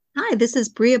Hi, this is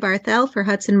Bria Barthel for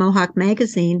Hudson Mohawk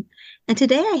Magazine, and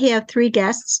today I have three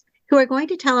guests who are going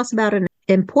to tell us about an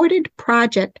important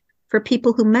project for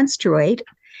people who menstruate,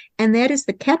 and that is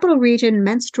the Capital Region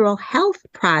Menstrual Health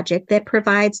Project that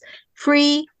provides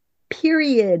free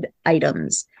period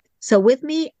items. So with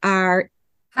me are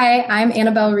Hi, I'm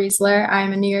Annabelle Riesler.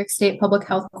 I'm a New York State Public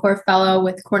Health Corps Fellow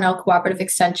with Cornell Cooperative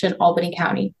Extension, Albany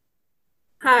County.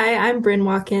 Hi, I'm Bryn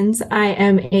Watkins. I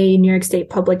am a New York State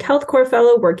Public Health Corps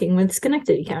Fellow working with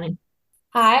Schenectady County.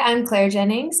 Hi, I'm Claire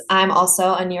Jennings. I'm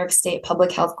also a New York State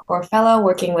Public Health Corps Fellow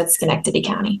working with Schenectady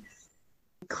County.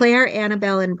 Claire,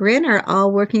 Annabelle, and Bryn are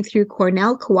all working through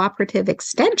Cornell Cooperative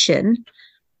Extension.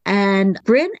 And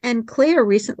Bryn and Claire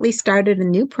recently started a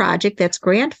new project that's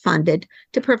grant funded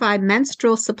to provide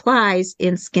menstrual supplies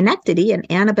in Schenectady,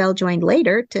 and Annabelle joined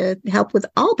later to help with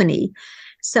Albany.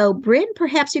 So, Bryn,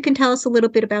 perhaps you can tell us a little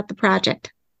bit about the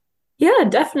project. Yeah,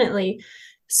 definitely.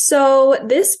 So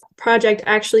this project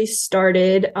actually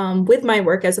started with my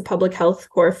work as a Public Health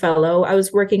Corps Fellow. I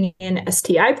was working in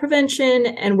STI prevention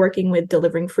and working with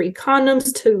delivering free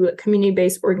condoms to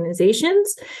community-based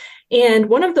organizations. And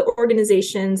one of the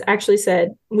organizations actually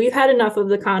said, we've had enough of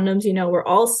the condoms, we're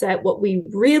all set. What we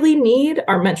really need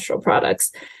are menstrual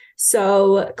products.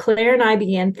 So Claire and I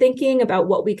began thinking about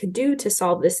what we could do to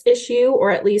solve this issue, or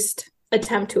at least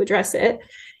attempt to address it.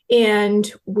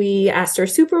 And we asked our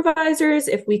supervisors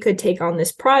if we could take on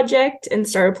this project and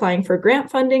start applying for grant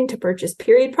funding to purchase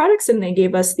period products, and they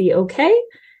gave us the okay.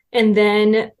 And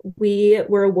then we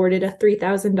were awarded a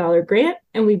 $3,000 grant,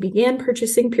 and we began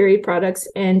purchasing period products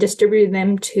and distributing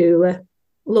them to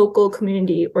local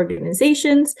community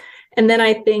organizations. And then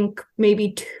I think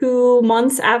maybe 2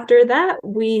 months after that,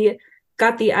 we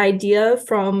got the idea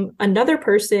from another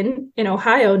person in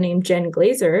Ohio named Jen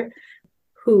Glazer,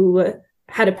 who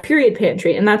had a period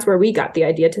pantry. And that's where we got the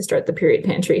idea to start the period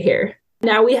pantry here.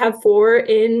 Now we have 4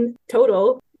 in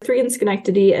total, 3 in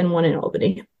Schenectady and 1 in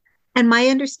Albany. And my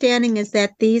understanding is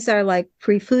that these are like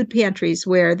free food pantries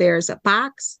where there's a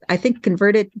box, I think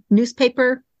converted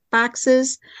newspaper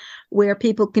boxes, where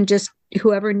people can just,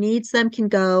 whoever needs them can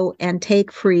go and take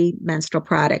free menstrual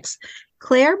products.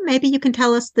 Claire, maybe you can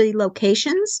tell us the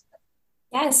locations?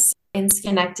 Yes, in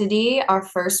Schenectady, our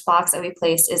first box that we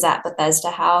placed is at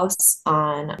Bethesda House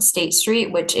on State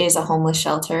Street, which is a homeless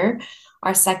shelter.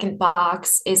 Our second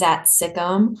box is at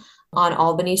Sikkim on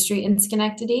Albany Street in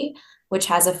Schenectady, which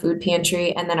has a food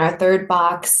pantry. And then our third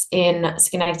box in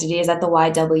Schenectady is at the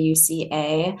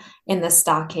YWCA in the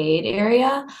Stockade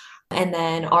area. And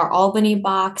then our Albany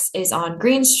box is on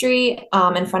Green Street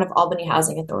in front of Albany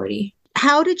Housing Authority.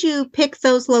 How did you pick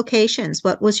those locations?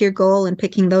 What was your goal in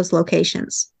picking those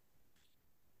locations?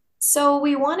 So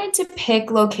we wanted to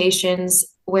pick locations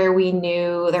where we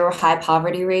knew there were high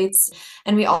poverty rates.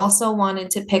 And we also wanted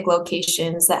to pick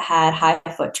locations that had high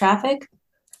foot traffic.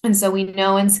 And so we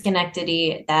know in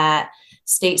Schenectady that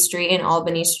State Street and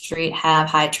Albany Street have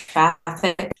high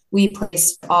traffic. We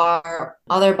placed our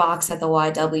other box at the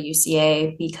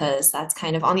YWCA because that's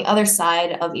kind of on the other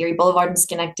side of Erie Boulevard in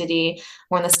Schenectady.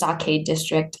 We're in the Stockade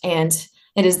District, and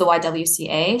it is the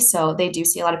YWCA. So they do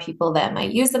see a lot of people that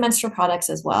might use the menstrual products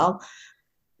as well.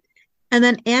 And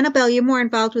then Annabelle, you're more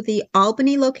involved with the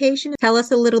Albany location. Tell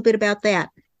us a little bit about that.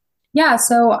 Yeah,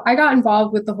 so I got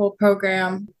involved with the whole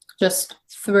program just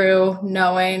through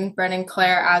knowing Bryn and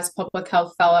Claire as public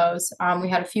health fellows. We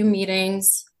had a few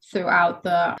meetings throughout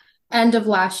the end of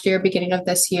last year, beginning of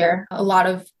this year. A lot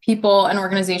of people and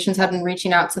organizations had been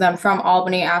reaching out to them from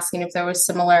Albany, asking if there was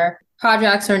similar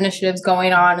projects or initiatives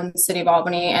going on in the city of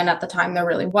Albany. And at the time, there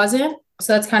really wasn't.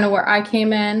 So that's kind of where I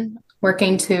came in,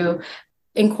 working to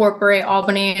incorporate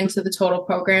Albany into the total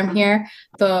program here.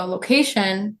 The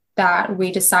location that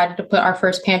we decided to put our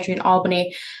first pantry in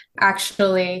Albany,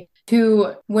 actually,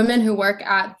 to women who work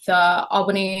at the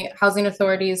Albany Housing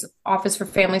Authority's Office for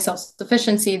Family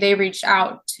Self-Sufficiency, they reached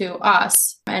out to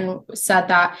us and said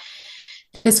that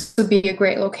this would be a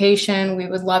great location. We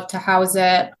would love to house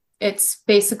it. It's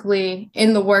basically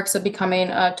in the works of becoming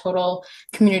a total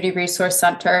community resource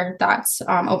center that's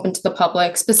open to the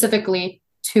public, specifically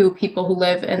to people who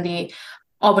live in the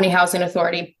Albany Housing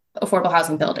Authority affordable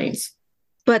housing buildings.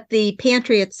 But the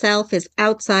pantry itself is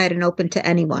outside and open to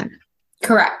anyone.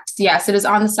 Correct. Yes, it is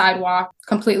on the sidewalk,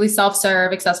 completely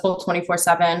self-serve, accessible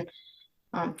 24/7.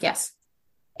 Yes.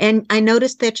 And I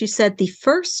noticed that you said the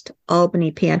first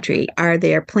Albany pantry. Are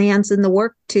there plans in the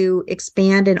work to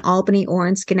expand in Albany or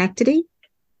in Schenectady?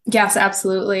 Yes,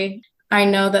 absolutely. I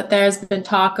know that there's been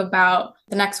talk about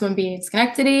the next one being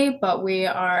Schenectady, but we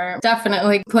are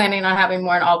definitely planning on having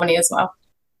more in Albany as well.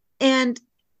 And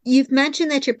You've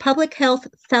mentioned that you're public health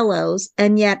fellows,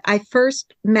 and yet I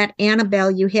first met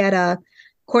Annabelle. You had a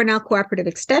Cornell Cooperative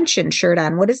Extension shirt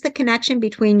on. What is the connection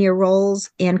between your roles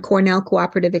and Cornell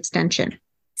Cooperative Extension?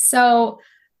 So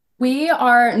we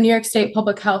are New York State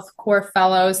Public Health Corps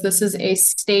Fellows. This is a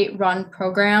state-run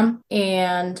program,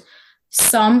 and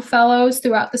some fellows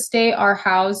throughout the state are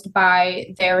housed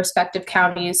by their respective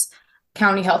counties'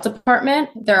 county health department.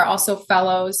 There are also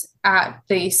fellows at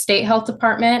the state health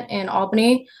department in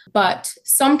Albany, but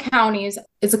some counties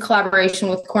is a collaboration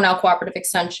with Cornell Cooperative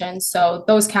Extension. So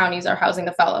those counties are housing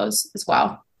the fellows as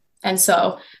well. And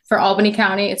so for Albany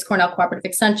County, it's Cornell Cooperative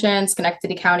Extension,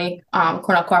 Schenectady County,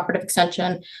 Cornell Cooperative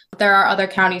Extension. There are other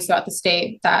counties throughout the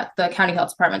state that the county health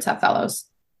departments have fellows.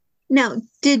 Now,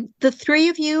 did the three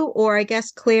of you, or I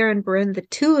guess Claire and Bryn, the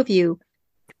two of you,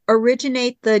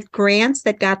 originate the grants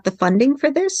that got the funding for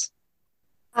this?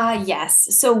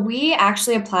 Yes. So we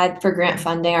actually applied for grant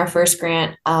funding. Our first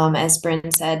grant, as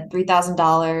Bryn said,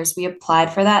 $3,000. We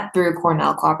applied for that through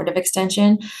Cornell Cooperative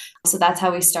Extension. So that's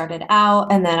how we started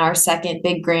out. And then our second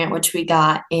big grant, which we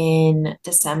got in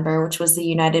December, which was the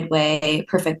United Way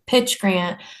Perfect Pitch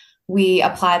grant, we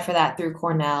applied for that through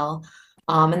Cornell.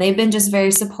 And they've been just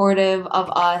very supportive of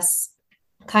us,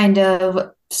 kind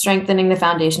of strengthening the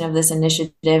foundation of this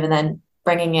initiative and then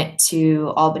bringing it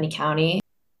to Albany County.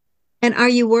 And are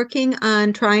you working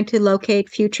on trying to locate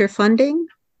future funding,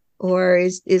 or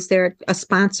is there a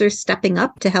sponsor stepping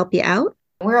up to help you out?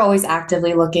 We're always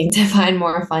actively looking to find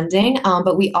more funding,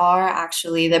 but we are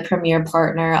actually the premier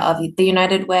partner of the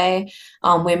United Way,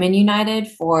 Women United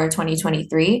for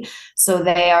 2023. So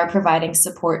they are providing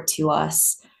support to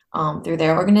us through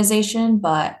their organization.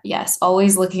 But yes,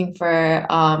 always looking for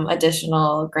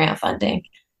additional grant funding.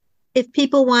 If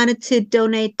people wanted to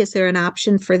donate, is there an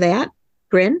option for that,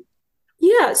 Bryn?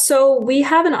 Yeah, so we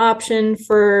have an option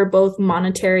for both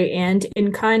monetary and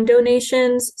in-kind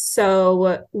donations.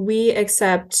 So we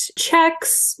accept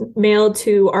checks mailed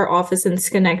to our office in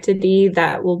Schenectady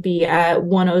that will be at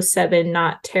 107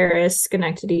 Knott Terrace,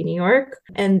 Schenectady, New York.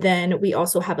 And then we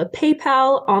also have a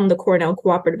PayPal on the Cornell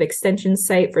Cooperative Extension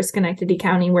site for Schenectady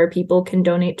County where people can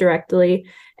donate directly.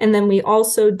 And then we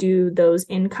also do those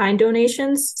in-kind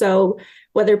donations. So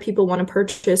whether people want to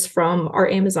purchase from our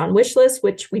Amazon wish list,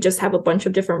 which we just have a bunch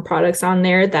of different products on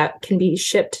there that can be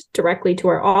shipped directly to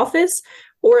our office,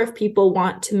 or if people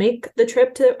want to make the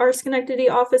trip to our Schenectady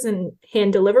office and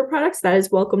hand deliver products, that is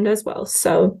welcomed as well.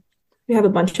 So we have a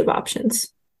bunch of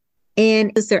options.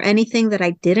 And is there anything that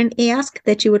I didn't ask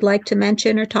that you would like to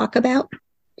mention or talk about?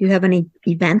 Do you have any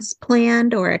events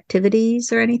planned or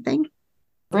activities or anything?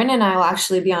 Bryn and I will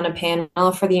actually be on a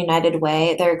panel for the United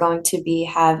Way. They're going to be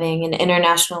having an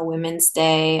International Women's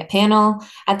Day panel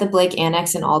at the Blake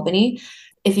Annex in Albany.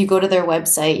 If you go to their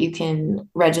website, you can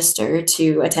register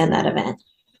to attend that event.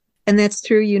 And that's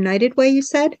through United Way, you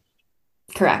said?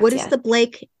 Correct. What is the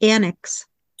Blake Annex?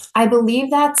 I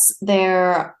believe that's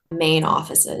their main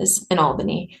offices in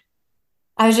Albany.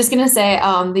 I was just going to say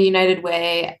the United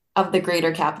Way of the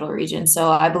Greater Capital Region.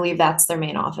 So I believe that's their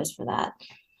main office for that.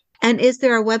 And is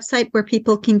there a website where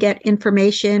people can get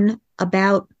information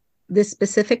about this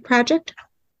specific project?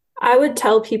 I would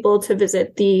tell people to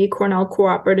visit the Cornell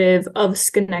Cooperative of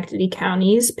Schenectady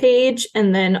Counties page,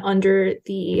 and then under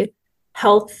the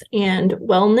Health and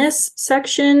Wellness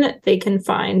section, they can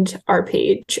find our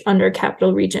page under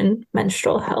Capital Region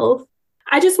Menstrual Health.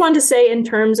 I just wanted to say, in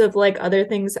terms of like other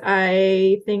things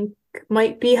I think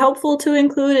might be helpful to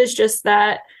include, is just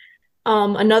that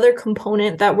another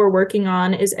component that we're working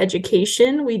on is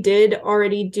education. We did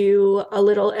already do a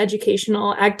little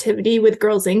educational activity with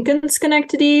Girls Inc. in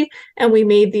Schenectady, and we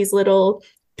made these little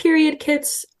period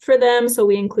kits for them. So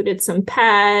we included some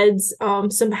pads,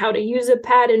 some how to use a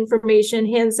pad information,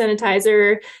 hand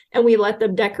sanitizer, and we let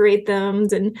them decorate them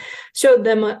and showed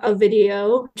them a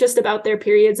video just about their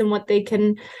periods and what they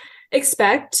can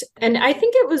expect. And I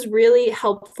think it was really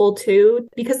helpful too,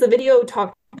 because the video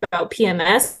talked about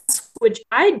PMS, which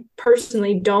I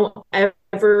personally don't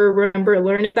ever remember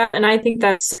learning about. And I think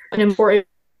that's an important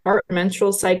part of the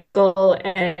menstrual cycle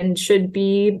and should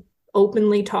be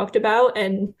openly talked about.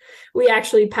 And we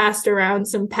actually passed around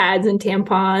some pads and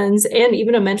tampons and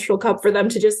even a menstrual cup for them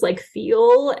to just like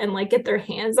feel and like get their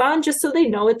hands on, just so they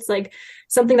know it's like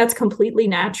something that's completely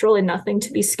natural and nothing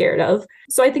to be scared of.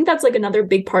 So I think that's like another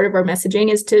big part of our messaging,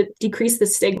 is to decrease the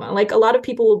stigma. Like a lot of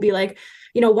people will be like,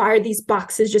 you know, why are these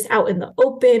boxes just out in the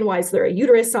open? Why is there a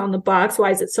uterus on the box?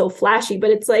 Why is it so flashy?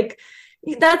 But it's like,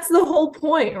 That's the whole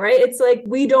point, right? It's like,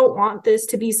 we don't want this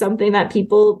to be something that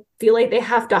people feel like they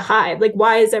have to hide. Like,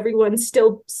 why is everyone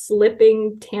still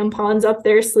slipping tampons up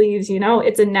their sleeves? You know,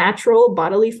 it's a natural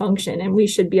bodily function, and we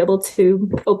should be able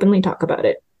to openly talk about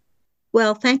it.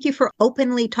 Well, thank you for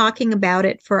openly talking about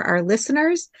it for our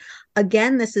listeners.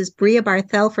 Again, this is Bria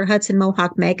Barthel for Hudson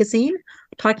Mohawk Magazine,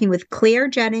 talking with Claire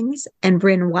Jennings and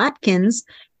Bryn Watkins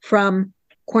from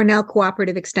Cornell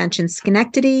Cooperative Extension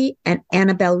Schenectady and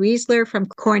Annabelle Riesler from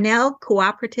Cornell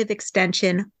Cooperative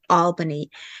Extension Albany.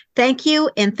 Thank you,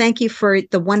 and thank you for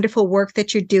the wonderful work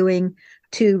that you're doing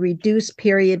to reduce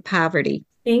period poverty.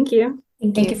 Thank you.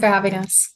 Thank you for having us.